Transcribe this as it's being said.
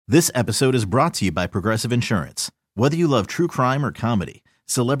This episode is brought to you by Progressive Insurance. Whether you love true crime or comedy,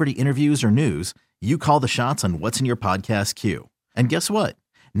 celebrity interviews or news, you call the shots on what's in your podcast queue. And guess what?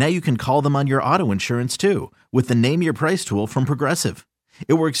 Now you can call them on your auto insurance too with the Name Your Price tool from Progressive.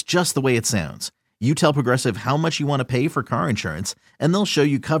 It works just the way it sounds. You tell Progressive how much you want to pay for car insurance, and they'll show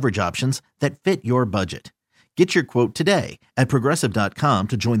you coverage options that fit your budget. Get your quote today at Progressive.com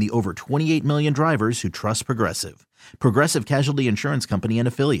to join the over 28 million drivers who trust Progressive. Progressive Casualty Insurance Company and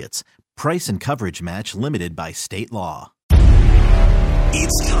Affiliates. Price and coverage match limited by state law.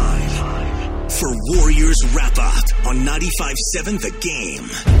 It's time for Warriors Wrap-Up on 95.7 The Game.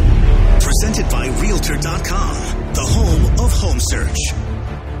 Presented by Realtor.com, the home of home search.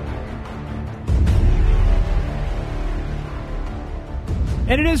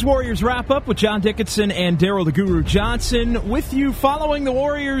 And it is Warriors Wrap-Up with John Dickinson and Daryl the Guru Johnson with you following the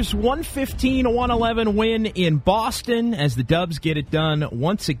Warriors' 115-111 win in Boston as the Dubs get it done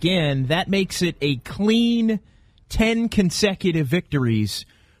once again. That makes it a clean 10 consecutive victories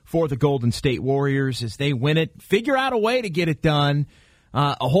for the Golden State Warriors as they win it, figure out a way to get it done.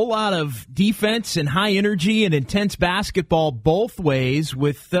 A whole lot of defense and high energy and intense basketball both ways,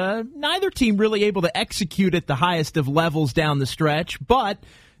 with neither team really able to execute at the highest of levels down the stretch. But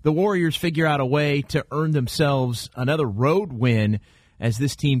the Warriors figure out a way to earn themselves another road win as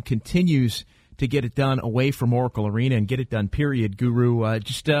this team continues to get it done away from Oracle Arena and get it done, period, Guru. I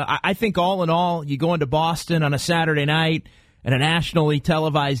think all in all, you go into Boston on a Saturday night at a nationally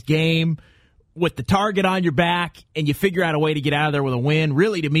televised game with the target on your back, and you figure out a way to get out of there with a win.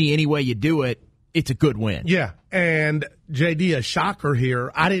 Really, to me, any way you do it, it's a good win. Yeah, and JD, a shocker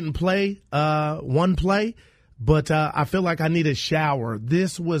here. I didn't play one play, but I feel like I need a shower.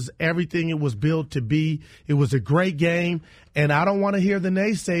 This was everything it was built to be. It was a great game, and I don't want to hear the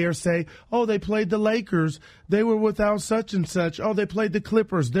naysayers say, oh, they played the Lakers. They were without such and such. Oh, they played the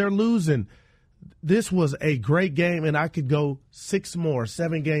Clippers. They're losing. This was a great game, and I could go 6 more,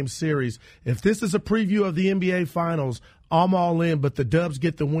 7-game series. If this is a preview of the NBA Finals, I'm all in, but the Dubs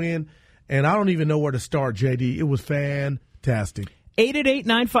get the win, and I don't even know where to start, JD. It was fantastic.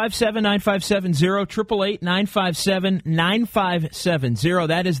 888-957-9570, 888-957-9570.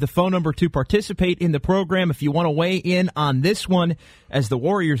 That is the phone number to participate in the program if you want to weigh in on this one as the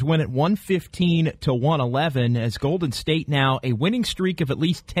Warriors win at 115-111 as Golden State now a winning streak of at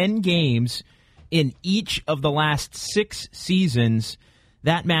least 10 games in each of the last 6 seasons.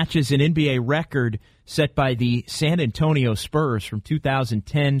 That matches an NBA record set by the San Antonio Spurs from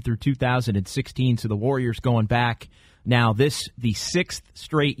 2010 through 2016. So the Warriors going back now the 6th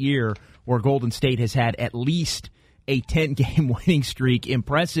straight year where Golden State has had at least a 10-game winning streak.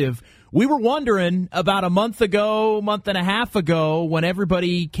 Impressive. We were wondering about a month and a half ago, when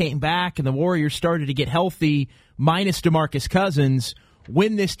everybody came back and the Warriors started to get healthy, minus DeMarcus Cousins,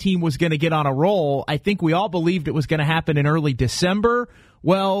 when this team was going to get on a roll. I think we all believed it was going to happen in early December.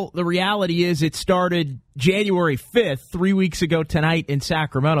 Well, the reality is it started January 5th, 3 weeks ago tonight in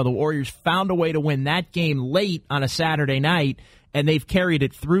Sacramento. The Warriors found a way to win that game late on a Saturday night, and they've carried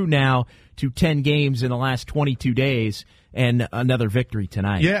it through now to 10 games in the last 22 days and another victory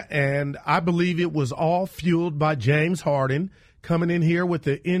tonight. Yeah, and I believe it was all fueled by James Harden coming in here with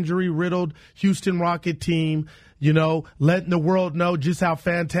the injury-riddled Houston Rocket team, letting the world know just how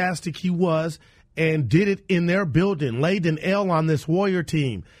fantastic he was, and did it in their building, laid an L on this Warrior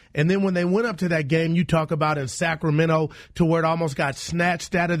team. And then when they went up to that game, you talk about in Sacramento to where it almost got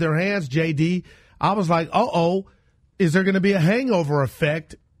snatched out of their hands, JD, I was like, uh-oh, is there going to be a hangover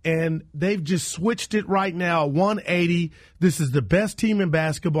effect? And they've just switched it right now, 180. This is the best team in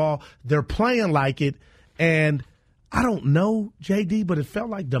basketball. They're playing like it. And I don't know, JD, but it felt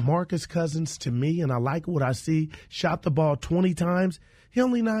like DeMarcus Cousins to me, and I like what I see. Shot the ball 20 times. He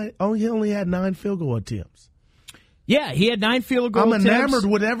only had 9 field goal attempts. Yeah, he had 9 field goal attempts. I'm enamored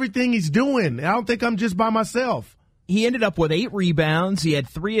with everything he's doing. I don't think I'm just by myself. He ended up with 8 rebounds. He had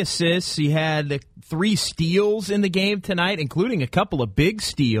 3 assists. He had 3 steals in the game tonight, including a couple of big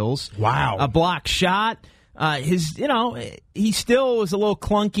steals. Wow. A block shot. He still was a little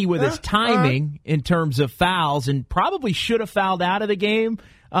clunky with his timing in terms of fouls, and probably should have fouled out of the game.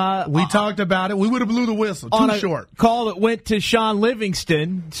 We talked about it. We would have blew the whistle. Too short. Call that went to Sean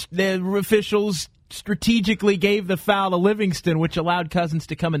Livingston. The officials strategically gave the foul to Livingston, which allowed Cousins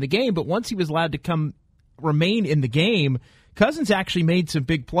to come in the game. But once he was allowed to remain in the game, Cousins actually made some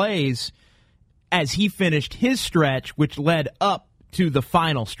big plays as he finished his stretch, which led up to the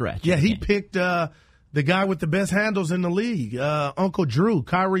final stretch. Yeah, he picked the guy with the best handles in the league, Uncle Drew,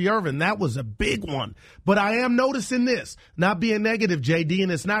 Kyrie Irving. That was a big one. But I am noticing this, not being negative, JD,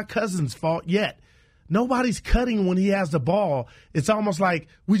 and it's not Cousins' fault yet. nobody's cutting when he has the ball. It's almost like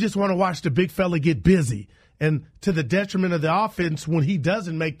we just want to watch the big fella get busy. And to the detriment of the offense, when he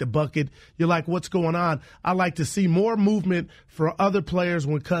doesn't make the bucket, you're like, what's going on? I like to see more movement for other players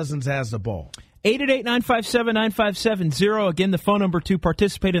when Cousins has the ball. 888-957-9570. Again, the phone number to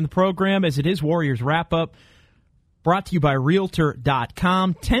participate in the program as it is Warriors Wrap-Up. Brought to you by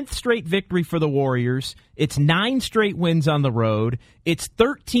Realtor.com. 10th straight victory for the Warriors. It's 9 straight wins on the road. It's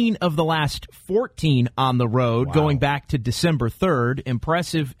 13 of the last 14 on the road, going back to December 3rd.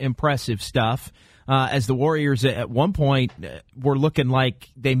 Impressive stuff. As the Warriors at one point were looking like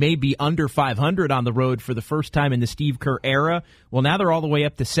they may be under 500 on the road for the first time in the Steve Kerr era. Well, now they're all the way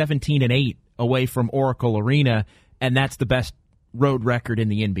up to 17-8 away from Oracle Arena, and that's the best road record in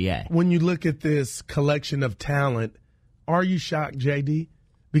the NBA. When you look at this collection of talent, are you shocked, JD?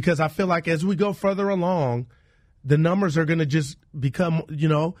 Because I feel like as we go further along, the numbers are going to just become,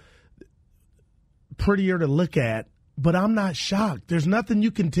 prettier to look at. But I'm not shocked. There's nothing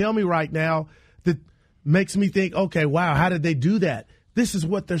you can tell me right now that makes me think, okay, wow, how did they do that? This is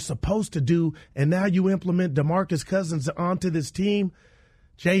what they're supposed to do, and now you implement DeMarcus Cousins onto this team.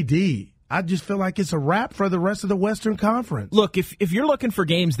 JD, I just feel like it's a wrap for the rest of the Western Conference. Look, if you're looking for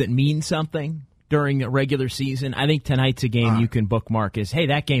games that mean something during a regular season, I think tonight's a game you can bookmark as, hey,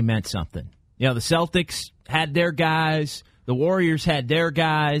 that game meant something. The Celtics had their guys. The Warriors had their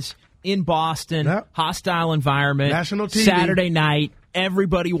guys in Boston. Yep. Hostile environment. National TV. Saturday night.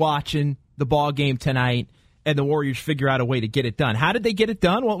 Everybody watching the ball game tonight. And the Warriors figure out a way to get it done. How did they get it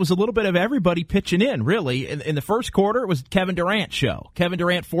done? Well, it was a little bit of everybody pitching in, really. In the first quarter, it was Kevin Durant's show. Kevin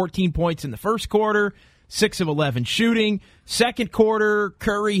Durant, 14 points in the first quarter, 6 of 11 shooting. Second quarter,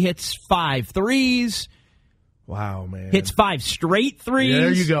 Curry hits 5 threes. Wow, man. Hits 5 straight threes. Yeah,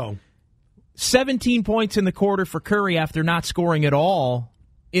 there you go. 17 points in the quarter for Curry after not scoring at all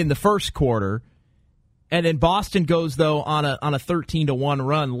in the first quarter. And then Boston goes, though, on a 13-1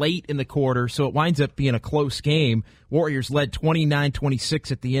 run late in the quarter, so it winds up being a close game. Warriors led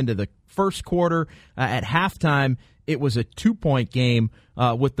 29-26 at the end of the first quarter. At halftime, it was a 2-point game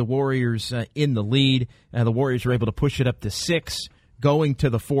with the Warriors in the lead. The Warriors were able to push it up to 6 going to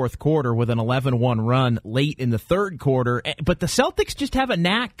the fourth quarter with an 11-1 run late in the third quarter. But the Celtics just have a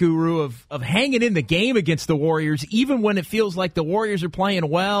knack, Guru, of hanging in the game against the Warriors, even when it feels like the Warriors are playing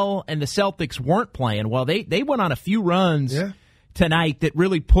well and the Celtics weren't playing well. They went on a few runs tonight that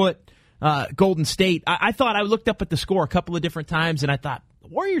really put Golden State. I thought, I looked up at the score a couple of different times, and I thought, the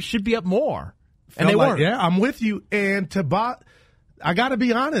Warriors should be up more. And they weren't. Yeah, I'm with you. And I got to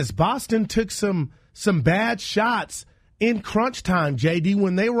be honest, Boston took some bad shots in crunch time, JD.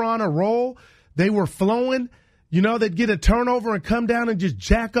 When they were on a roll, they were flowing. They'd get a turnover and come down and just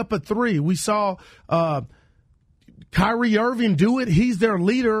jack up a three. We saw Kyrie Irving do it. He's their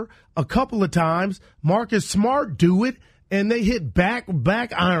leader a couple of times. Marcus Smart do it, and they hit back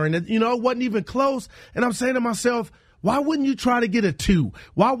iron. It wasn't even close. And I'm saying to myself, why wouldn't you try to get a 2?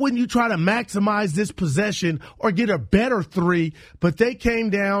 Why wouldn't you try to maximize this possession or get a better 3? But they came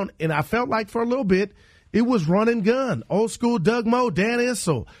down, and I felt like for a little bit, it was run and gun. Old school Doug Moe, Dan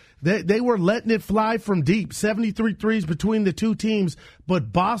Issel. They were letting it fly from deep. 73 threes between the two teams.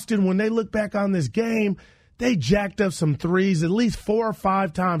 But Boston, when they look back on this game, they jacked up some threes at least 4 or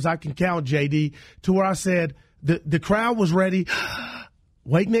 5 times. I can count, JD, to where I said the crowd was ready.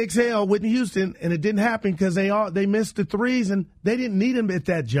 Waiting to exhale, Whitney Houston, and it didn't happen because they missed the threes, and they didn't need them at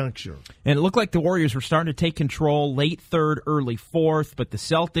that juncture. And it looked like the Warriors were starting to take control late third, early fourth, but the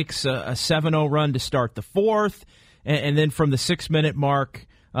Celtics, a 7-0 run to start the fourth, and then from the 6-minute mark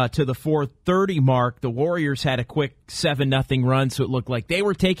to the 4:30 mark, the Warriors had a quick 7-0 run, so it looked like they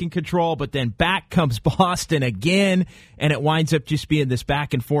were taking control, but then back comes Boston again, and it winds up just being this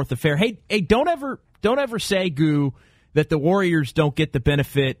back-and-forth affair. Hey, don't ever say, Goo, that the Warriors don't get the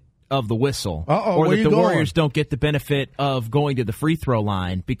benefit of the whistle, or that the Warriors don't get the benefit of going to the free throw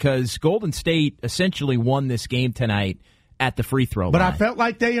line, because Golden State essentially won this game tonight at the free throw line. But I felt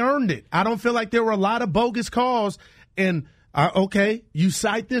like they earned it. I don't feel like there were a lot of bogus calls. And, you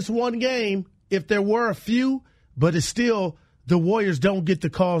cite this one game, if there were a few, but it's still the Warriors don't get the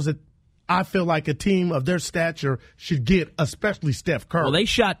calls that I feel like a team of their stature should get, especially Steph Curry. Well, they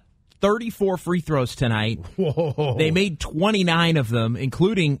shot 34 free throws tonight. Whoa. They made 29 of them,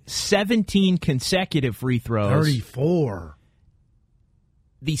 including 17 consecutive free throws. 34.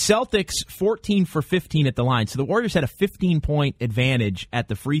 The Celtics, 14 for 15 at the line. So the Warriors had a 15-point advantage at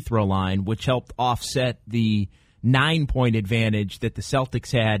the free throw line, which helped offset the 9-point advantage that the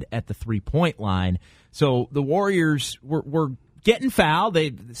Celtics had at the 3-point line. So the Warriors were getting fouled.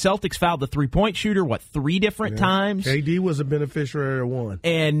 The Celtics fouled the three-point shooter, 3 different times? KD was a beneficiary of one.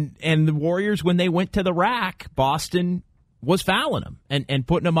 And the Warriors, when they went to the rack, Boston was fouling them and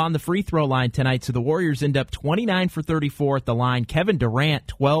putting them on the free throw line tonight. So the Warriors end up 29 for 34 at the line. Kevin Durant,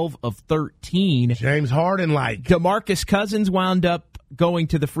 12 of 13. James Harden like. DeMarcus Cousins wound up going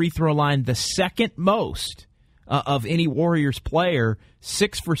to the free throw line the second most of any Warriors player,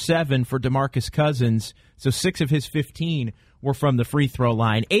 6 for 7 for DeMarcus Cousins. So 6 of his 15 were from the free throw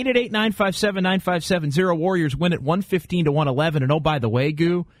line. 888-957-9570. Warriors win at 115-111. And oh, by the way,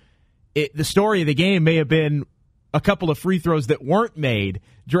 Goo, the story of the game may have been a couple of free throws that weren't made.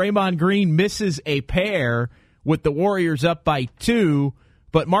 Draymond Green misses a pair with the Warriors up by 2,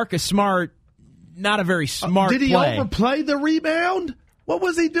 but Marcus Smart, not a very smart play. Did he overplay the rebound? What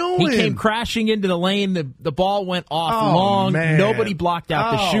was he doing? He came crashing into the lane. The ball went off long. Man. Nobody blocked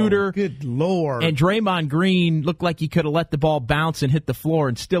out the shooter. Good Lord. And Draymond Green looked like he could have let the ball bounce and hit the floor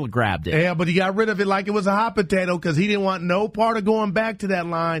and still grabbed it. Yeah, but he got rid of it like it was a hot potato because he didn't want no part of going back to that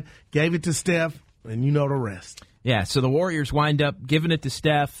line. Gave it to Steph, and you know the rest. Yeah, so the Warriors wind up giving it to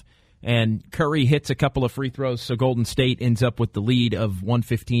Steph, and Curry hits a couple of free throws, so Golden State ends up with the lead of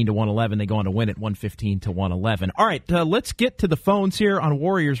 115-111. They go on to win it 115-111. All right, let's get to the phones here on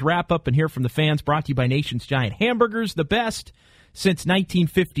Warriors Wrap-Up and hear from the fans, brought to you by Nation's Giant Hamburgers, the best since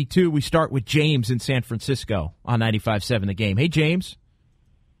 1952. We start with James in San Francisco on 95.7 The Game. Hey, James.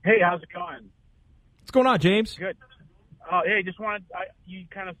 Hey, how's it going? What's going on, James? Good. Hey, just wanted you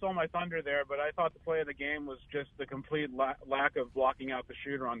kind of stole my thunder there, but I thought the play of the game was just the complete lack of blocking out the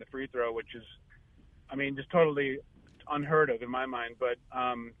shooter on the free throw, which is, I mean, just totally unheard of in my mind. But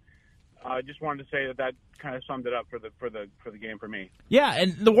I just wanted to say that kind of summed it up for the game for me. Yeah,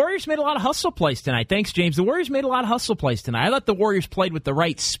 and the Warriors made a lot of hustle plays tonight. Thanks, James. The Warriors made a lot of hustle plays tonight. I thought the Warriors played with the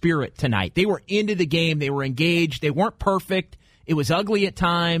right spirit tonight. They were into the game. They were engaged. They weren't perfect. It was ugly at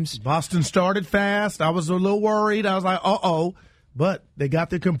times. Boston started fast. I was a little worried. I was like, uh-oh. But they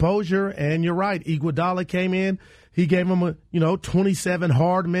got their composure, and you're right. Iguodala came in. He gave them, 27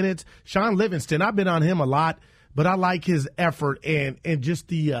 hard minutes. Sean Livingston, I've been on him a lot, but I like his effort and just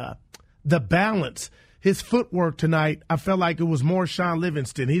the balance. His footwork tonight, I felt like it was more Sean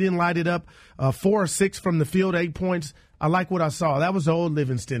Livingston. He didn't light it up. 4 or 6 from the field, 8 points. I like what I saw. That was the old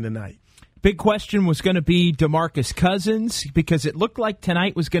Livingston tonight. Big question was going to be DeMarcus Cousins, because it looked like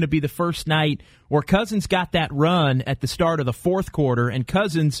tonight was going to be the first night where Cousins got that run at the start of the fourth quarter. And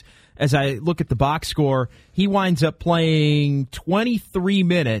Cousins, as I look at the box score, he winds up playing 23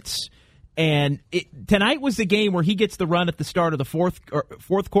 minutes. And tonight was the game where he gets the run at the start of the fourth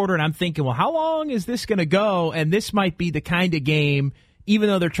quarter. And I'm thinking, well, how long is this going to go? And this might be the kind of game, even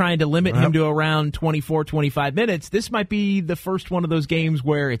though they're trying to limit him to around 24, 25 minutes, this might be the first one of those games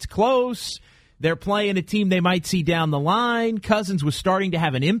where it's close. They're playing a team they might see down the line. Cousins was starting to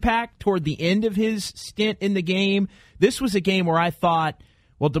have an impact toward the end of his stint in the game. This was a game where I thought,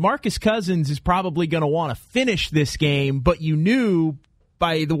 well, DeMarcus Cousins is probably going to want to finish this game, but you knew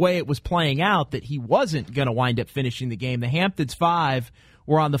by the way it was playing out that he wasn't going to wind up finishing the game. The Hamptons 5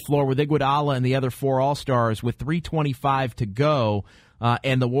 were on the floor with Iguodala and the other 4 All-Stars with 3:25 to go.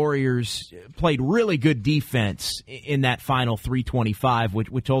 And the Warriors played really good defense in that final 3:25,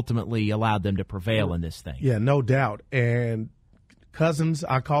 which ultimately allowed them to prevail in this thing. Yeah, no doubt. And Cousins,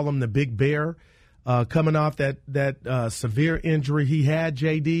 I call him the Big Bear, coming off that severe injury he had,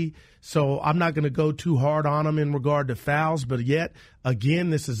 JD. So I'm not going to go too hard on him in regard to fouls. But yet,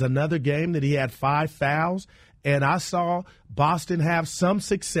 again, this is another game that he had 5 fouls. And I saw Boston have some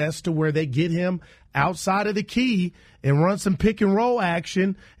success to where they get him outside of the key and run some pick and roll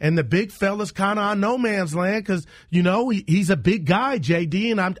action. And the big fella's kind of on no man's land because, he's a big guy,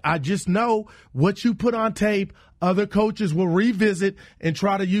 JD. And I just know what you put on tape, other coaches will revisit and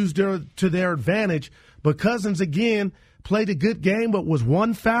try to use to their advantage. But Cousins, again, played a good game, but was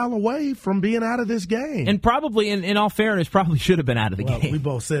 1 foul away from being out of this game. And probably, in all fairness, probably should have been out of the game. We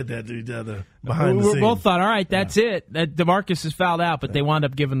both said that to each other behind the scenes. We both thought, all right, that's it. DeMarcus is fouled out, but they wound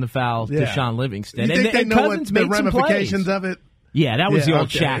up giving the foul to Sean Livingston. You think they know Cousins what the ramifications of it? Yeah, that was the old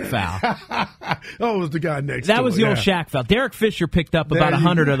Shaq foul. Oh, it was the guy next to That was the old Shaq foul. Derek Fisher picked up about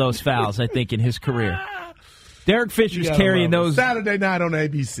 100 of those fouls, I think, in his career. Derek Fisher's carrying those Saturday night on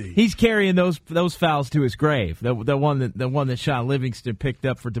ABC. He's carrying those fouls to his grave. The one that Sean Livingston picked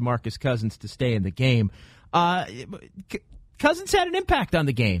up for DeMarcus Cousins to stay in the game. Cousins had an impact on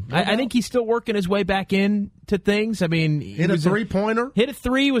the game. I think he's still working his way back into things. I mean, hit a 3-pointer. Hit a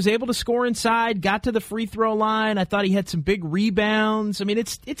 3, was able to score inside, got to the free throw line. I thought he had some big rebounds. I mean,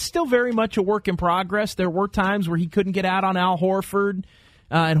 it's still very much a work in progress. There were times where he couldn't get out on Al Horford.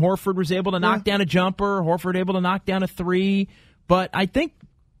 And Horford was able to knock down a jumper. Horford able to knock down a 3. But I think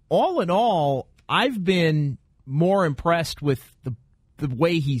all in all, I've been more impressed with the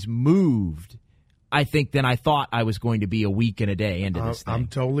way he's moved, I think, than I thought I was going to be a week and a day into this thing. I'm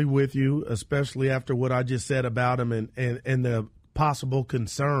totally with you, especially after what I just said about him and the possible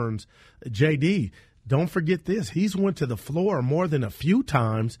concerns. JD, don't forget this. He's went to the floor more than a few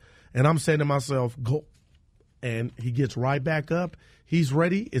times, and I'm saying to myself, go. And he gets right back up. He's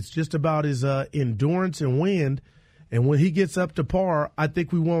ready. It's just about his endurance and wind. And when he gets up to par, I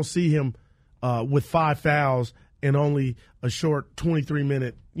think we won't see him with 5 fouls and only a short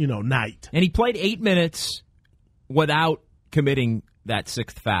 23-minute, night. And he played 8 minutes without committing that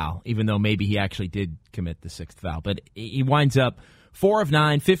 6th foul, even though maybe he actually did commit the 6th foul. But he winds up 4 of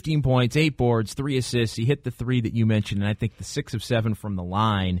 9, 15 points, 8 boards, 3 assists. He hit the 3 that you mentioned, and I think the 6 of 7 from the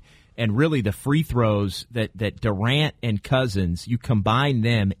line. And really the free throws that Durant and Cousins, you combine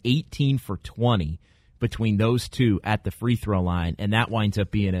them 18 for 20 between those two at the free throw line, and that winds up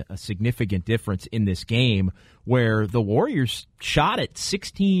being a significant difference in this game where the Warriors shot it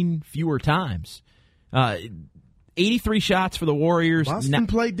 16 fewer times. 83 shots for the Warriors. Boston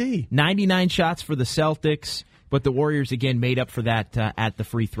played D. 99 shots for the Celtics, but the Warriors, again, made up for that at the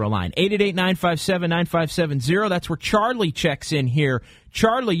free throw line. 888-957-9570. That's where Charlie checks in here.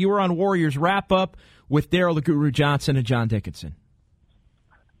 Charlie, you were on Warriors Wrap-Up with Daryl the Guru Johnson and John Dickinson.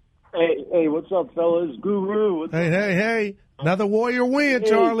 Hey, what's up, fellas? Guru. Hey. Another Warrior win,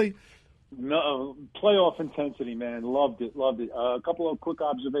 Charlie. No, playoff intensity, man. Loved it. A couple of quick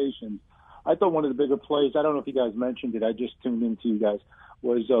observations. I thought one of the bigger plays, I don't know if you guys mentioned it, I just tuned into you guys,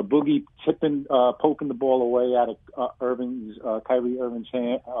 was Boogie poking the ball away out of Kyrie Irving's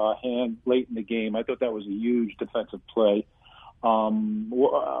hand late in the game. I thought that was a huge defensive play. I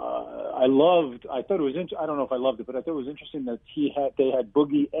thought it was I don't know if I loved it, but I thought it was interesting that they had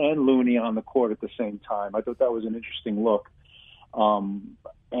Boogie and Looney on the court at the same time. I thought that was an interesting look.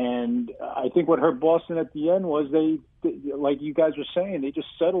 And I think what hurt Boston at the end was they, like you guys were saying, they just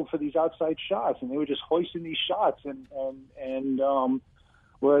settled for these outside shots, and they were just hoisting these shots. And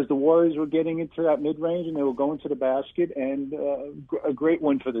whereas the Warriors were getting into that mid-range and they were going to the basket, and a great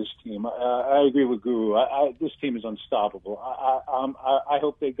win for this team. I agree with Guru. This team is unstoppable. I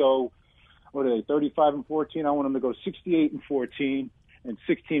hope they go, 35-14. I want them to go 68-14. And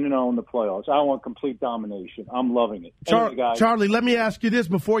 16-0 in the playoffs. I want complete domination. I'm loving it. Charlie, let me ask you this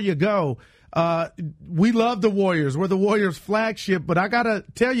before you go. We love the Warriors. We're the Warriors' flagship, but I got to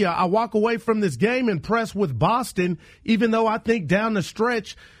tell you, I walk away from this game impressed with Boston, even though I think down the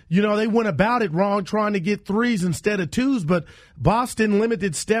stretch, they went about it wrong trying to get threes instead of twos, but Boston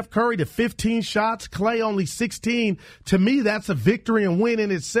limited Steph Curry to 15 shots, Klay only 16. To me, that's a victory and win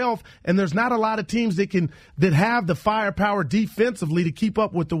in itself, and there's not a lot of teams that have the firepower defensively to keep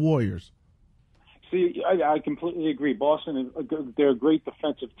up with the Warriors. See, I completely agree. Boston, they're a great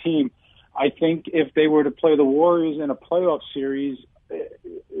defensive team. I think if they were to play the Warriors in a playoff series,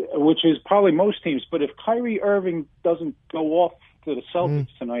 which is probably most teams, but if Kyrie Irving doesn't go off to the Celtics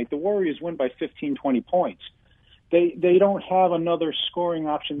tonight, the Warriors win by 15, 20 points. They don't have another scoring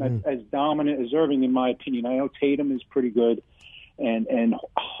option that's as dominant as Irving, in my opinion. I know Tatum is pretty good, and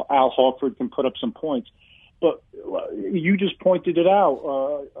Al Horford can put up some points. But you just pointed it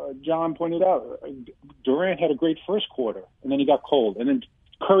out. John pointed out. Durant had a great first quarter, and then he got cold. And then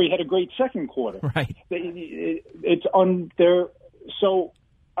Curry had a great second quarter. Right. It's on there. So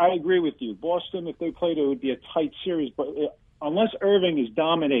I agree with you. Boston, if they played, it would be a tight series. But unless Irving is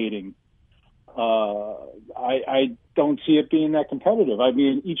dominating, I don't see it being that competitive. I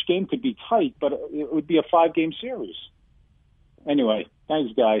mean, each game could be tight, but it would be a 5-game series. Anyway,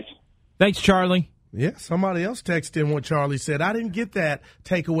 thanks, guys. Thanks, Charlie. Yeah, somebody else texted in what Charlie said. I didn't get that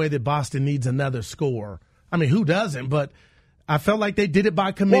takeaway that Boston needs another scorer. I mean, who doesn't? But I felt like they did it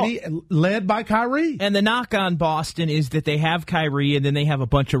by committee, led by Kyrie. And the knock on Boston is that they have Kyrie, and then they have a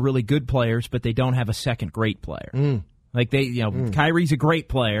bunch of really good players, but they don't have a second great player. Like Kyrie's a great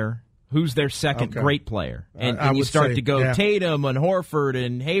player. Who's their second great player? And you start to go Tatum and Horford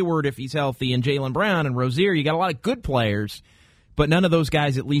and Hayward if he's healthy, and Jaylen Brown and Rozier. You got a lot of good players, but none of those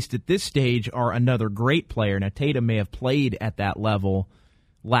guys, at least at this stage, are another great player. Now, Tatum may have played at that level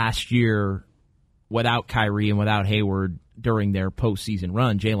last year without Kyrie and without Hayward during their postseason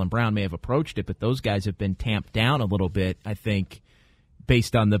run. Jaylen Brown may have approached it, but those guys have been tamped down a little bit, I think,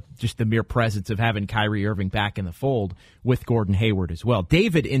 based on the mere presence of having Kyrie Irving back in the fold with Gordon Hayward as well.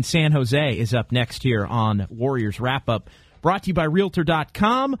 David in San Jose is up next here on Warriors Wrap-Up, brought to you by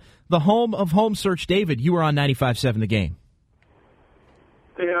Realtor.com, the home of home search. David, you were on 95.7 The Game.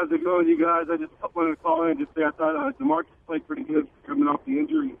 Hey, how's it going, you guys? I just wanted to call in and just say I thought DeMarcus played pretty good coming off the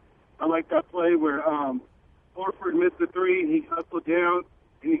injury. I like that play where Horford missed the three, and he hustled down,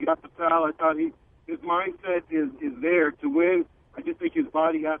 and he got the foul. I thought his mindset is there to win. I just think his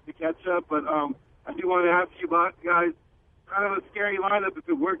body has to catch up. But I do want to ask you about, guys, kind of a scary lineup if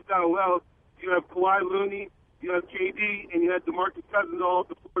it works out well. You have Kawhi Looney, you have KD, and you have DeMarcus Cousins all at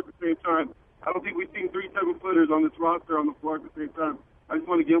the floor at the same time. I don't think we've seen 3 7-footers on this roster on the floor at the same time. I just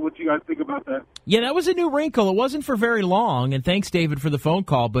want to get what you guys think about that. Yeah, that was a new wrinkle. It wasn't for very long, and thanks, David, for the phone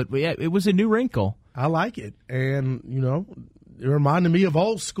call, but yeah, it was a new wrinkle. I like it, and, it reminded me of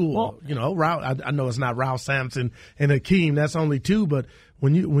old school. Well, I know it's not Ralph Sampson and Hakeem. That's only 2, but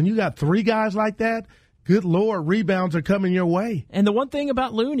when you got 3 guys like that, good Lord, rebounds are coming your way. And the one thing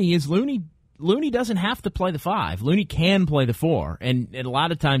about Looney is Looney doesn't have to play the 5. Looney can play the 4, and a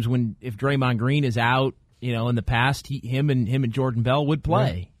lot of times if Draymond Green is out, in the past, him and Jordan Bell would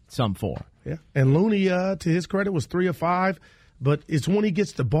play some 4. Yeah, and Looney, to his credit, was 3 of 5, but it's when he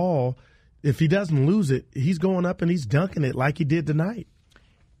gets the ball. If he doesn't lose it, he's going up and he's dunking it like he did tonight.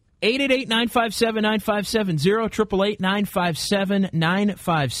 888-957-9570,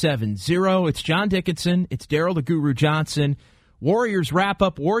 888-957-9570. It's John Dickinson. It's Daryl the Guru Johnson. Warriors wrap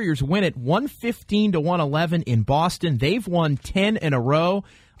up. Warriors win it 115-111 in Boston. They've won 10 in a row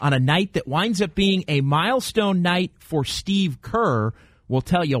on a night that winds up being a milestone night for Steve Kerr. We'll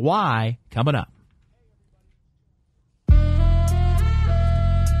tell you why coming up.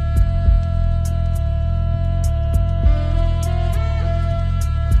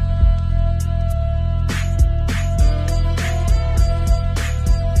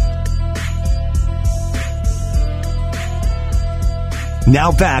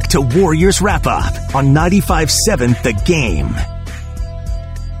 Now back to Warriors Wrap-Up on 95.7 The Game.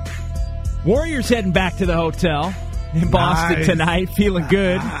 Warriors heading back to the hotel in Boston tonight, feeling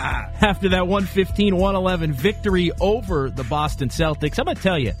good after that 115-111 victory over the Boston Celtics. I'm going to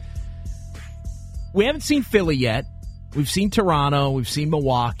tell you, we haven't seen Philly yet. We've seen Toronto. We've seen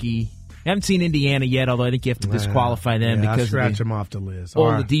Milwaukee. We haven't seen Indiana yet, although I think you have to disqualify them because I scratch them off the list.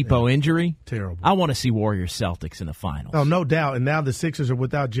 Oladipo injury. Terrible. I want to see Warriors Celtics in the finals. Oh, no doubt. And now the Sixers are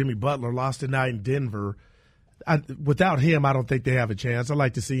without Jimmy Butler, lost tonight in Denver. Without him, I don't think they have a chance. I'd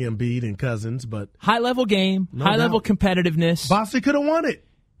like to see Embiid and Cousins, but high-level game, high-level competitiveness. Boston could have won it.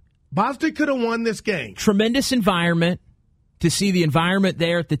 Boston could have won this game. Tremendous environment. To see the environment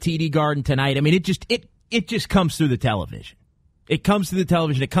there at the TD Garden tonight, I mean, it just comes through the television. It comes through the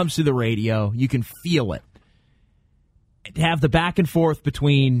television. It comes through the radio. You can feel it. To have the back and forth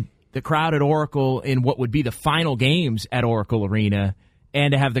between the crowd at Oracle in what would be the final games at Oracle Arena,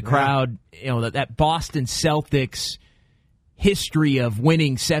 and to have the crowd, that Boston Celtics history of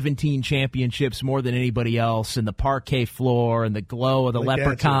winning 17 championships more than anybody else, and the parquet floor and the glow of the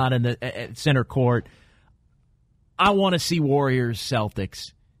leprechaun and the center court. I want to see Warriors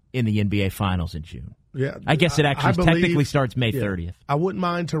Celtics in the NBA Finals in June. Yeah, I guess it actually technically starts May 30th. I wouldn't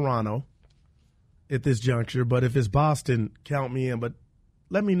mind Toronto at this juncture, but if it's Boston, count me in. But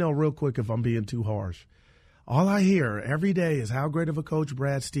let me know real quick if I'm being too harsh. All I hear every day is how great of a coach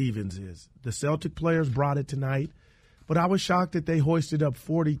Brad Stevens is. The Celtic players brought it tonight, but I was shocked that they hoisted up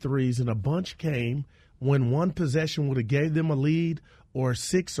 43s, and a bunch came when one possession would have gave them a lead or a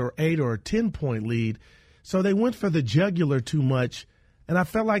 6 or 8 or a 10-point lead. So they went for the jugular too much. And I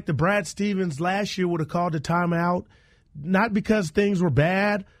felt like the Brad Stevens last year would have called a timeout, not because things were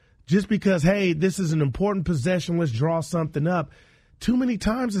bad, just because, hey, this is an important possession, let's draw something up. Too many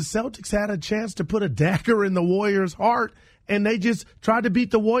times the Celtics had a chance to put a dagger in the Warriors' heart, and they just tried to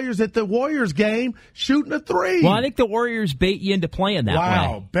beat the Warriors at the Warriors game, shooting a 3. Well, I think the Warriors bait you into playing that way.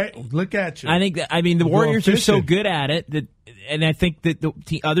 Wow, look at you. The Warriors are so good at it and I think that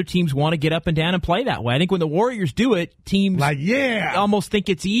the other teams want to get up and down and play that way. I think when the Warriors do it, teams almost think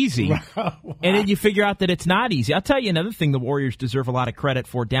it's easy. Wow. And then you figure out that it's not easy. I'll tell you another thing the Warriors deserve a lot of credit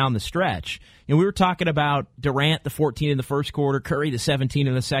for down the stretch. And we were talking about Durant, the 14 in the first quarter, Curry, the 17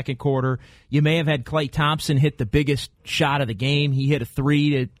 in the second quarter. You may have had Klay Thompson hit the biggest shot of the game. He hit a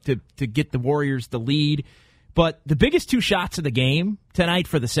 3 to get the Warriors the lead. But the biggest 2 shots of the game tonight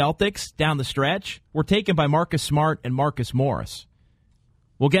for the Celtics down the stretch were taken by Marcus Smart and Marcus Morris.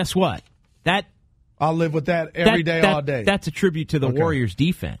 Well, guess what? I'll live with that every day, all day. That's a tribute to the Warriors'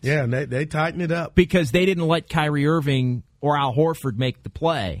 defense. Yeah, and they tightened it up. Because they didn't let Kyrie Irving or Al Horford make the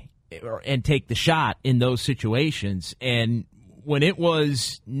play and take the shot in those situations. And when it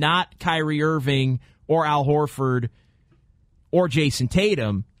was not Kyrie Irving or Al Horford or Jason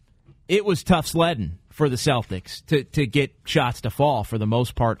Tatum, it was tough sledding for the Celtics to get shots to fall for the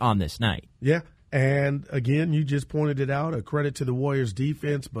most part on this night. Yeah, and again, you just pointed it out, a credit to the Warriors'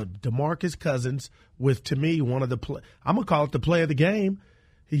 defense, but DeMarcus Cousins with, to me, one of the I'm going to call it the play of the game.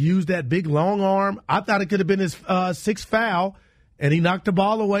 He used that big long arm. I thought it could have been his sixth foul, and he knocked the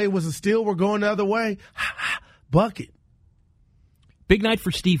ball away. It was a steal. We're going the other way. Bucket. Big night for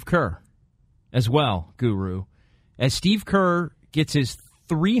Steve Kerr as well, Guru. As Steve Kerr gets his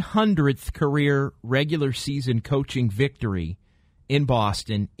 300th career regular season coaching victory in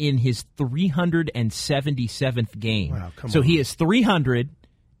Boston in his 377th game. Wow, come so on. he is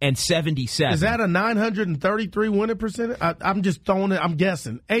 377. Is that a 933 winning percentage? I'm just throwing it. I'm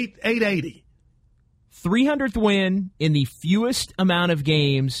guessing 880. 300th win in the fewest amount of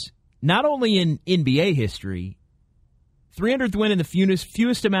games, not only in NBA history, 300th win in the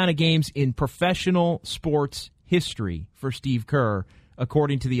fewest amount of games in professional sports history for Steve Kerr,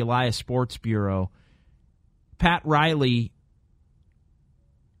 according to the Elias Sports Bureau. Pat Riley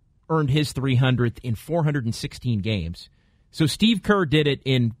earned his 300th in 416 games. So Steve Kerr did it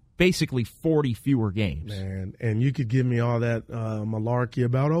in basically 40 fewer games. Man, and you could give me all that malarkey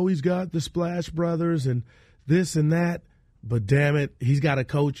about, he's got the Splash Brothers and this and that, but damn it, he's got to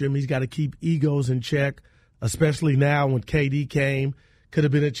coach him. He's got to keep egos in check, especially now when KD came. Could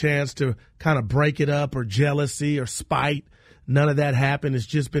have been a chance to kind of break it up, or jealousy or spite. None of that happened. It's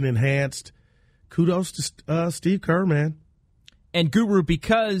just been enhanced. Kudos to Steve Kerr, man. And Guru,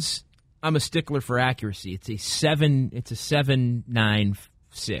 because I'm a stickler for accuracy, it's a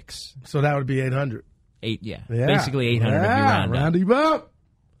 796. So that would be 800. Basically 800 if you round up. Him up.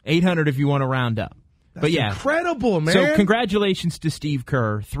 800 if you want to round up. That's incredible, man. So congratulations to Steve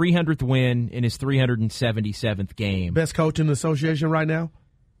Kerr, 300th win in his 377th game. Best coach in the association right now?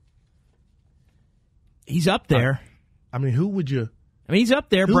 He's up there. I mean, who would you? I mean, he's up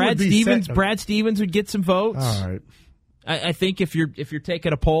there. Brad Stevens. Brad Stevens would get some votes. All right. I think if you're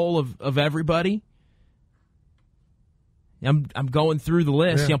taking a poll of everybody, I'm going through the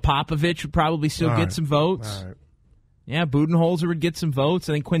list. Yeah. Popovich would probably still get some votes. All right. Yeah, Budenholzer would get some votes.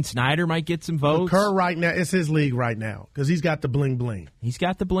 I think Quinn Snyder might get some votes. But Kerr right now, it's his league right now because he's got the bling bling. He's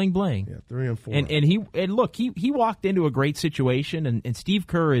got the bling bling. Yeah, 3 and 4. And look, he walked into a great situation, and Steve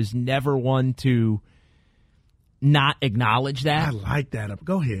Kerr is never one to not acknowledge that. I like that.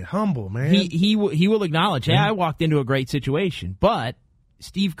 Go ahead, humble man. He will acknowledge. Yeah, I walked into a great situation, but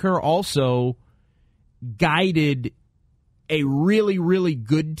Steve Kerr also guided a really, really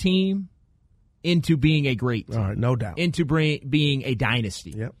good team into being a great team. All right, no doubt. Into being a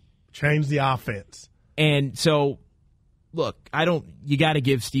dynasty. Yep. Change the offense. And so, look, you got to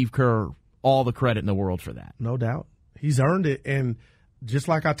give Steve Kerr all the credit in the world for that. No doubt. He's earned it. And just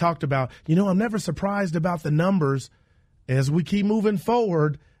like I talked about, I'm never surprised about the numbers as we keep moving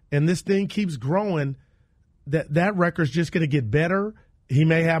forward and this thing keeps growing, that record's just going to get better. He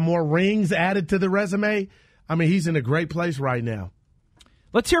may have more rings added to the resume. I mean, he's in a great place right now.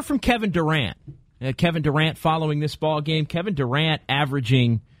 Let's hear from Kevin Durant. Kevin Durant following this ball game. Kevin Durant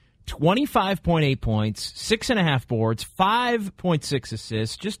averaging 25.8 points, 6.5 boards, 5.6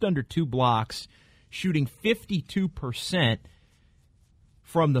 assists, just under 2 blocks, shooting 52%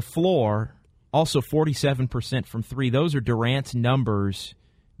 from the floor, also 47% from 3. Those are Durant's numbers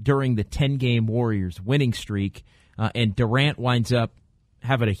during the 10-game Warriors winning streak. And Durant winds up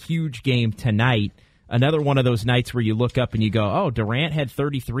having a huge game tonight. Another one of those nights where you look up and you go, Durant had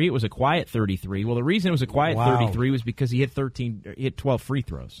 33. It was a quiet 33. Well, the reason it was a quiet 33 was because he hit 12 free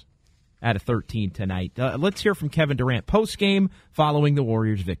throws out of 13 tonight. Let's hear from Kevin Durant post-game following the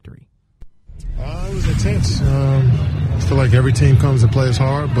Warriors' victory. It was intense. I feel like every team comes to play us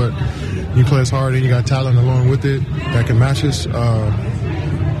hard, but you play us hard and you got talent along with it that can match us. It's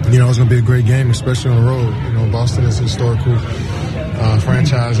going to be a great game, especially on the road. Boston is a historical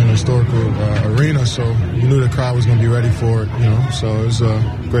franchise in a historical arena, so you knew the crowd was going to be ready for it, so it was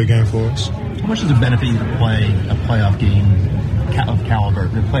a great game for us. How much does it benefit you to play a playoff game of caliber, a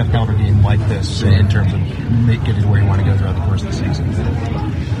playoff caliber game like this in terms of getting where you want to go throughout the course of the season?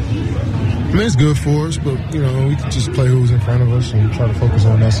 I mean, it's good for us, but, we can just play who's in front of us and try to focus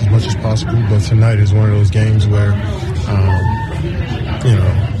on us as much as possible. But tonight is one of those games where,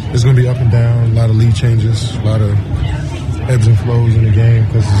 it's going to be up and down, a lot of lead changes, a lot of ebbs and flows in the game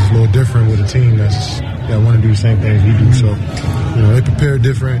because it's a little different with a team that want to do the same things we do. So, they prepare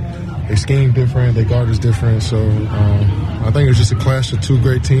different, they scheme different, they guard us different. So, I think it was just a clash of two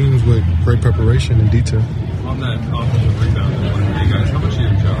great teams with great preparation and detail. On that offensive rebound, hey guys, how much of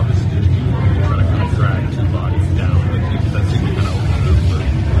your job is to try to kind of drag two bodies down? That seems to kind of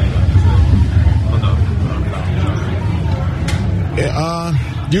open up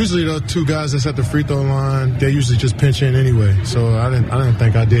usually the two guys that's at the free throw line, they usually just pinch in anyway. So I didn't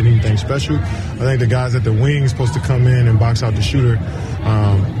think I did anything special. I think the guys at the wing supposed to come in and box out the shooter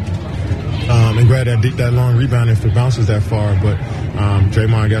and grab that long rebound if it bounces that far. But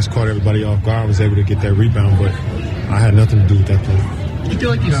Draymond caught everybody off guard, was able to get that rebound, but I had nothing to do with that play. Do you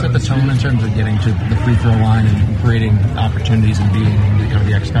feel like you set the tone in terms of getting to the free throw line and creating opportunities and being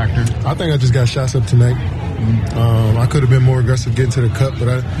the X factor? I think I just got shots up tonight. I could have been more aggressive getting to the cup,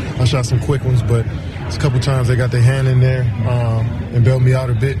 but I shot some quick ones. But a couple times they got their hand in there and bailed me out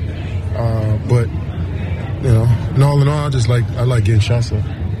a bit. But in all, I like getting shots up.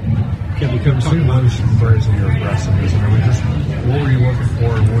 Can we come see those plays in your aggressiveness? What were you looking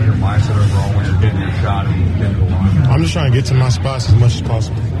for, and what was your mindset overall when you're getting your shot and getting to the line? I'm just trying to get to my spots as much as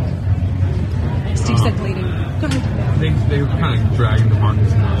possible. Steve said leading. Go ahead. They were kind of dragging the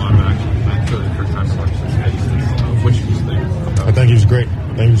Marcus in the line after the first time selection. What you just think? I think he was great.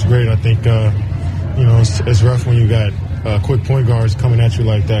 I think it's rough when you got quick point guards coming at you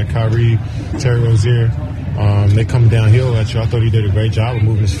like that. Kyrie, Terry Rozier. They come downhill at you. I thought he did a great job of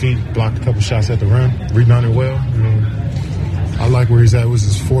moving his feet, blocked a couple shots at the rim, rebounded well. I like where he's at. It was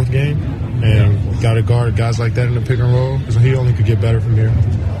his fourth game, and got to guard guys like that in the pick and roll, because he only could get better from here.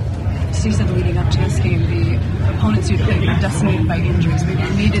 Steve said leading up to this game, the opponents you played were decimated by injuries. They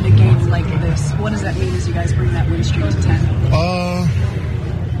needed a game like this. What does that mean as you guys bring that win streak to 10? I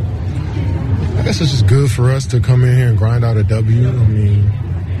guess it's just good for us to come in here and grind out a W.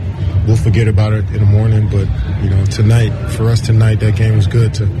 We'll forget about it in the morning, but for us tonight, that game was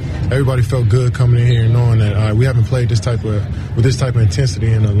good. Everybody felt good coming in here and knowing that we haven't played with this type of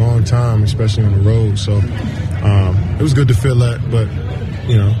intensity in a long time, especially on the road. So it was good to feel that, but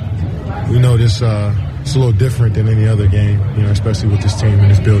we know this it's a little different than any other game, especially with this team and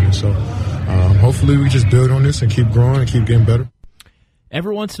this building. So hopefully we just build on this and keep growing and keep getting better.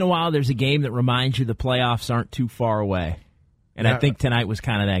 Every once in a while, there's a game that reminds you the playoffs aren't too far away. And I think tonight was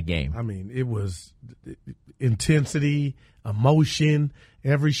kind of that game. It was intensity, emotion,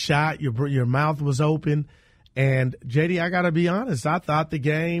 every shot, your mouth was open. And, JD, I got to be honest, I thought the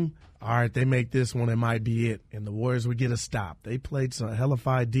game, all right, they make this one, it might be it. And the Warriors would get a stop. They played some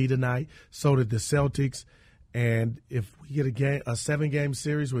hellified D tonight. So did the Celtics. And if we get a 7-game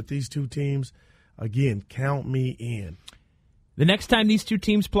series with these two teams, again, count me in. The next time these two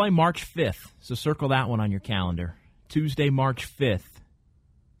teams play, March 5th. So circle that one on your calendar. Tuesday, March 5th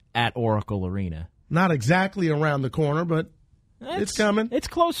at Oracle Arena. Not exactly around the corner, but it's coming. It's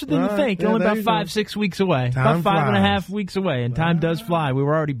closer than you think. Only about 5-6 weeks away. About 5.5 weeks away, and time does fly. We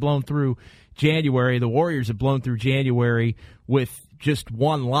were already blown through January. The Warriors have blown through January with just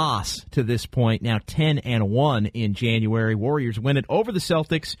one loss to this point. Now 10-1 in January. Warriors win it over the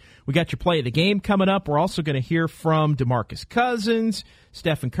Celtics. We got your play of the game coming up. We're also going to hear from DeMarcus Cousins,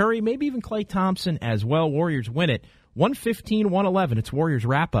 Stephen Curry, maybe even Klay Thompson as well. Warriors win it 115-111. It's Warriors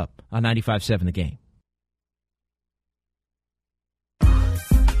wrap-up on 95.7 The Game.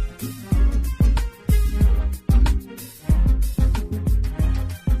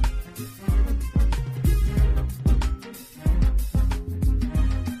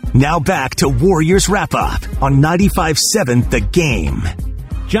 Now back to Warriors Wrap-Up on 95.7 The Game.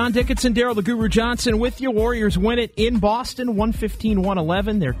 John Dickinson, Daryl the Guru Johnson with you. Warriors win it in Boston,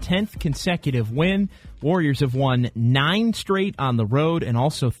 115-111, their 10th consecutive win. Warriors have won 9 straight on the road and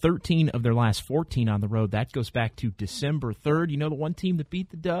also 13 of their last 14 on the road. That goes back to December 3rd. You know the one team that beat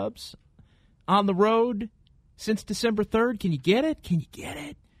the Dubs on the road since December 3rd? Can you get it?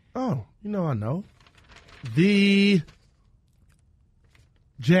 Oh, I know. The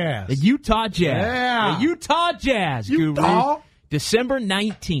Jazz. The Utah Jazz. Yeah. The Utah Jazz, Utah. Guru. December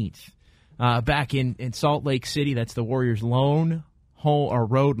 19th, back in Salt Lake City. That's the Warriors' lone home or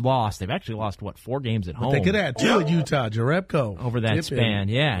road loss. They've actually lost, 4 games at home? They could add 2 at Utah. Jerebko. Over that span.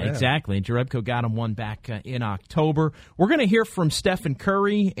 Yeah, exactly. And Jerebko got him one back in October. We're going to hear from Stephen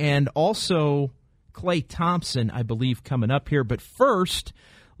Curry and also Klay Thompson, I believe, coming up here. But first,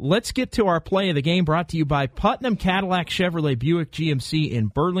 let's get to our play of the game, brought to you by Putnam Cadillac Chevrolet Buick GMC in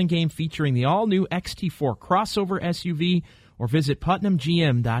Burlingame, featuring the all-new XT4 crossover SUV, or visit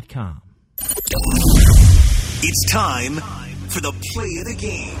PutnamGM.com. It's time for the play of the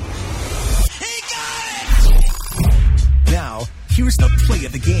game. He got it! Now, here's the play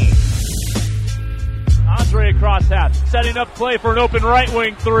of the game. Andre across half, setting up Klay for an open right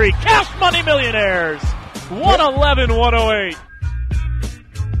wing 3. Cash Money Millionaires, 111-108.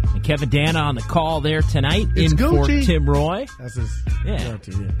 Kevin Dana on the call there tonight it's in Gucci. For Tim Roy. That's his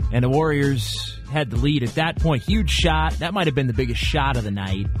guarantee, yeah. And the Warriors had the lead at that point. Huge shot. That might have been the biggest shot of the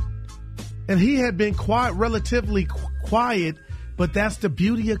night. And he had been relatively quiet, but that's the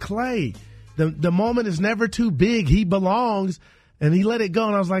beauty of Klay. The moment is never too big. He belongs, and he let it go.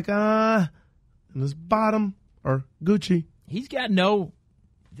 And I was like, and this bottom or Gucci. He's got no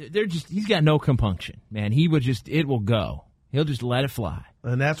compunction, man. He would it will go. He'll just let it fly.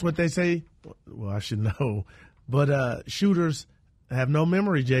 And that's what they say. Well, I should know. But shooters have no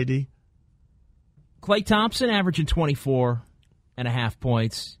memory, JD. Klay Thompson averaging 24.5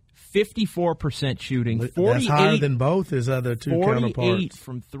 points, 54% shooting, 48. That's higher than both his other two 48 counterparts.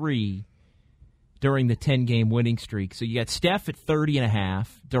 from three during the 10-game winning streak. So you got Steph at 30.5,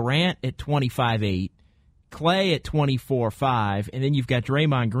 Durant at 25.8, Klay at 24.5, and then you've got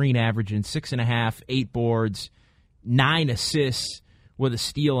Draymond Green averaging 6.5, 8 boards, 9 assists with a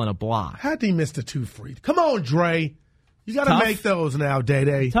steal and a block. How'd he miss the 2 free? Come on, Dre. You got to make those now,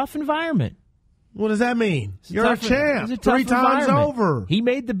 Day-Day. Tough environment. What does that mean? You're a champ. It's a 3 times over. He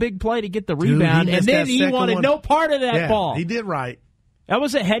made the big play to get the rebound, and then he wanted no part of that ball. He did right. That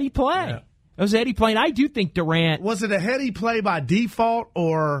was a heady play. Yeah. That was a heady play, and I do think Durant... Was it a heady play by default,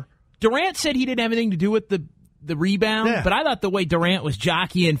 or... Durant said he didn't have anything to do with the rebound, but I thought the way Durant was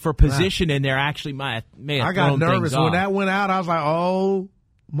jockeying for position in there actually may have thrown things off. I got nervous. When that went out, I was like, oh,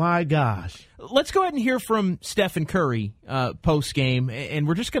 my gosh. Let's go ahead and hear from Stephen Curry post-game, and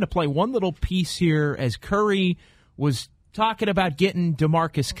we're just going to play one little piece here as Curry was talking about getting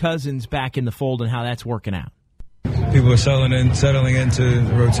DeMarcus Cousins back in the fold and how that's working out. People are settling into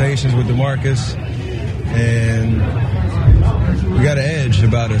the rotations with DeMarcus, and we got an edge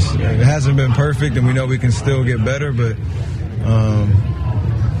about us. It hasn't been perfect, and we know we can still get better, but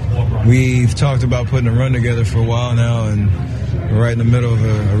we've talked about putting a run together for a while now, and we're right in the middle of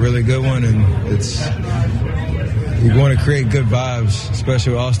a really good one, and we want to create good vibes,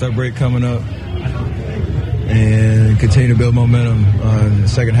 especially with All-Star break coming up, and continue to build momentum in the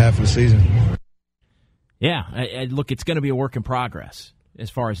second half of the season. Yeah, look, it's going to be a work in progress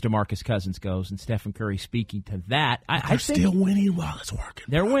as far as DeMarcus Cousins goes, and Stephen Curry speaking to that. They're still winning while it's working.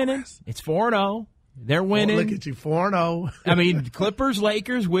 They're winning. It's 4-0. They're winning. Look at you, 4-0. I mean, Clippers,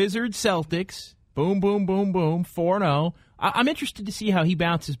 Lakers, Wizards, Celtics. Boom, boom, boom, boom. 4-0. I'm interested to see how he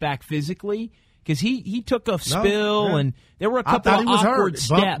bounces back physically because he took a spill and there were a couple of awkward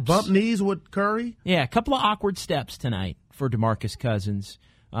steps. Bump knees with Curry? Yeah, a couple of awkward steps tonight for DeMarcus Cousins.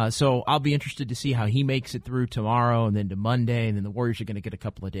 So I'll be interested to see how he makes it through tomorrow and then to Monday, and then the Warriors are going to get a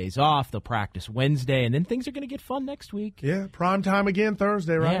couple of days off. They'll practice Wednesday, and then things are going to get fun next week. Yeah, prime time again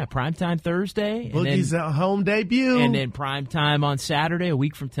Thursday, right? Yeah, prime time Thursday. Boogie's home debut. And then prime time on Saturday, a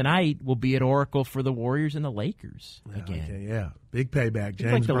week from tonight, will be at Oracle for the Warriors and the Lakers again. Okay, yeah, big payback.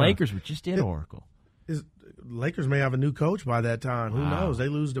 James like the Brown. Lakers were just in Oracle. Lakers may have a new coach by that time. Who knows? They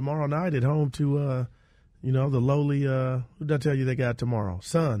lose tomorrow night at home to the lowly, who did I tell you they got tomorrow?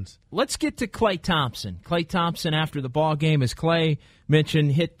 Suns. Let's get to Klay Thompson. Klay Thompson, after the ball game, as Klay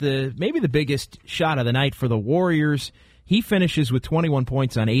mentioned, hit maybe the biggest shot of the night for the Warriors. He finishes with 21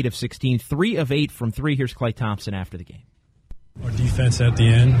 points on 8 of 16, 3 of 8 from 3. Here's Klay Thompson after the game. Our defense at the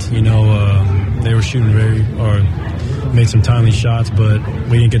end, they were shooting made some timely shots, but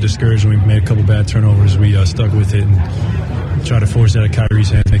we didn't get discouraged when we made a couple bad turnovers. We stuck with it and tried to force that at Kyrie's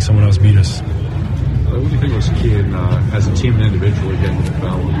hands and make someone else beat us. What do you think was key as a team and individually getting to the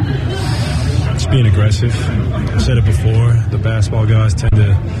foul? Just being aggressive. I've said it before, the basketball guys tend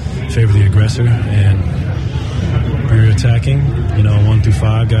to favor the aggressor, and we're attacking. 1 through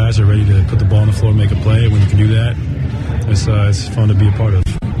 5 guys are ready to put the ball on the floor and make a play. When you can do that, it's fun to be a part of.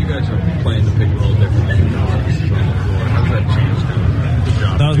 You guys are playing the pick and roll different than DeMarcus on the floor. How's that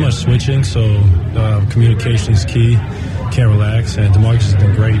changed? Not as much switching, so communication is key. Can't relax, and DeMarcus has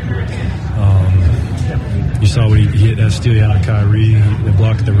been great. You saw what he hit that steal out of Kyrie, the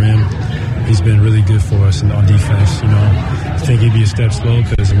block at the rim. He's been really good for us on defense. I think he'd be a step slow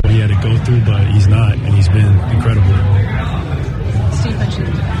because of what he had to go through, but he's not, and he's been incredible. Steve mentioned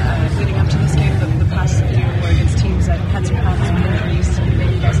leading up to this game the past few were against teams that had some problems with injuries.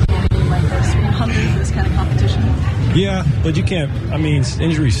 Maybe you guys can't be like this. We're hungry for this kind of competition. Yeah, but you can't.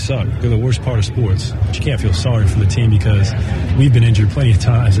 Injuries suck. They're the worst part of sports. But you can't feel sorry for the team because we've been injured plenty of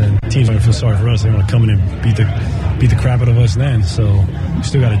times, and teams aren't going to feel sorry for us. They're going to come in and beat the crap out of us then. So you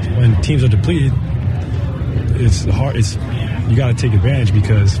still got to. When teams are depleted, it's hard. You got to take advantage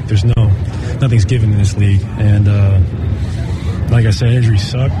because nothing's given in this league. And like I said, injuries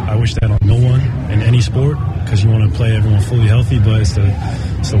suck. I wish that on no one in any sport because you want to play everyone fully healthy, but it's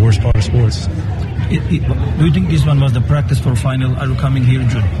the worst part of sports. Do you think this one was the practice for final? Are you coming here in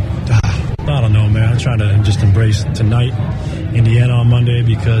June? I don't know, man. I'm trying to just embrace tonight, Indiana on Monday,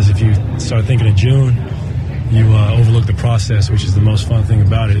 because if you start thinking of June, you overlook the process, which is the most fun thing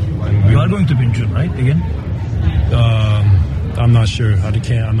about it. You are going to be in June, right? Again? I'm not sure.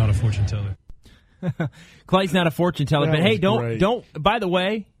 I'm not a fortune teller. Clay's not a fortune teller, but hey, don't. By the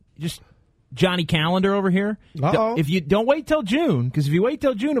way, just Johnny Calendar over here. If you don't wait till June, because if you wait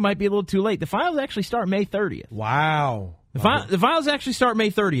till June, it might be a little too late. The finals actually start May 30th. Wow. The finals actually start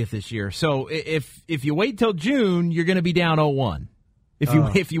May 30th this year. So if you wait till June, you're going to be down 0-1.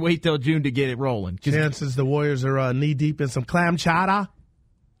 If you wait till June to get it rolling. Chances the Warriors are knee deep in some clam chowder.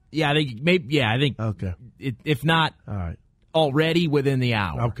 Yeah, I think. Okay. If not, all right, already within the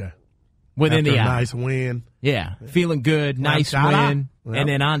hour. Okay. Within After the a hour. Nice win. Yeah, feeling good. Clam nice chowder. win, Yep. and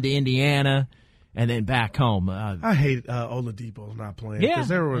then on to Indiana, and then back home. I hate Oladipo not playing Yeah, because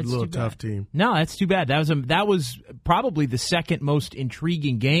they were a that's little too tough bad. team. No, that's too bad. That was probably the second most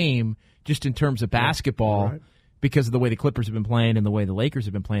intriguing game just in terms of basketball Right. because of the way the Clippers have been playing and the way the Lakers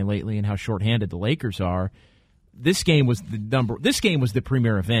have been playing lately and how shorthanded the Lakers are. This game was the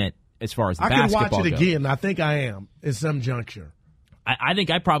premier event as far as the I can basketball watch it goes. again. I think I am at some juncture. I think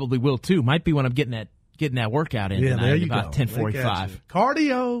I probably will too. Might be when I'm getting that workout in Yeah, tonight there at you about go. 10:45.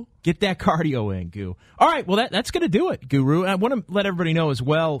 Cardio. Get that cardio in, Goo. All right, well, that's going to do it, Guru. I want to let everybody know as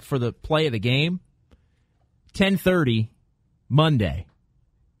well for the play of the game, 10:30 Monday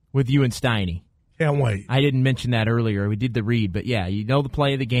with you and Steiny. Can't wait. I didn't mention that earlier. We did the read, but yeah, you know the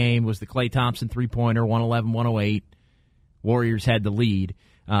play of the game was the Klay Thompson three-pointer, 111-108. Warriors had the lead.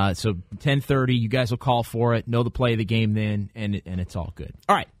 So 10:30, you guys will call for it. Know the play of the game then, and it's all good.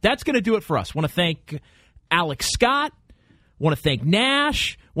 All right, that's going to do it for us. Want to thank Alex Scott. Want to thank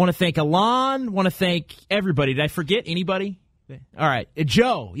Nash. Want to thank Alon. Want to thank everybody. Did I forget anybody? All right,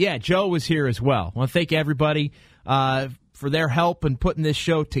 Joe. Yeah, Joe was here as well. Want to thank everybody for their help in putting this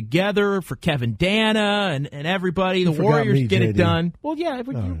show together, for Kevin Dana and everybody. The forgot Warriors me, get it JD. done. Well, yeah.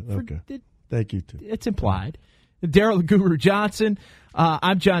 Okay. Thank you, too. It's implied. Daryl the Guru Johnson.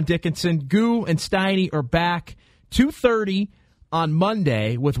 I'm John Dickinson. Goo and Steiny are back 2:30 on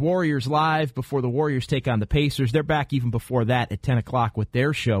Monday with Warriors Live before the Warriors take on the Pacers. They're back even before that at 10 o'clock with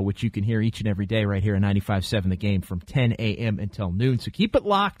their show, which you can hear each and every day right here at 95.7 The Game from 10 a.m. until noon. So keep it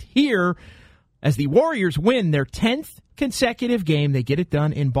locked here as the Warriors win their 10th consecutive game. They get it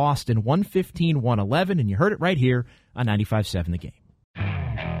done in Boston, 115-111, and you heard it right here on 95.7 The Game.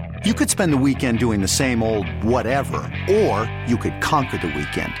 You could spend the weekend doing the same old whatever, or you could conquer the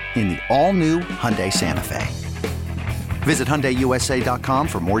weekend in the all-new Hyundai Santa Fe. Visit HyundaiUSA.com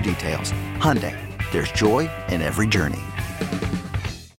for more details. Hyundai, there's joy in every journey.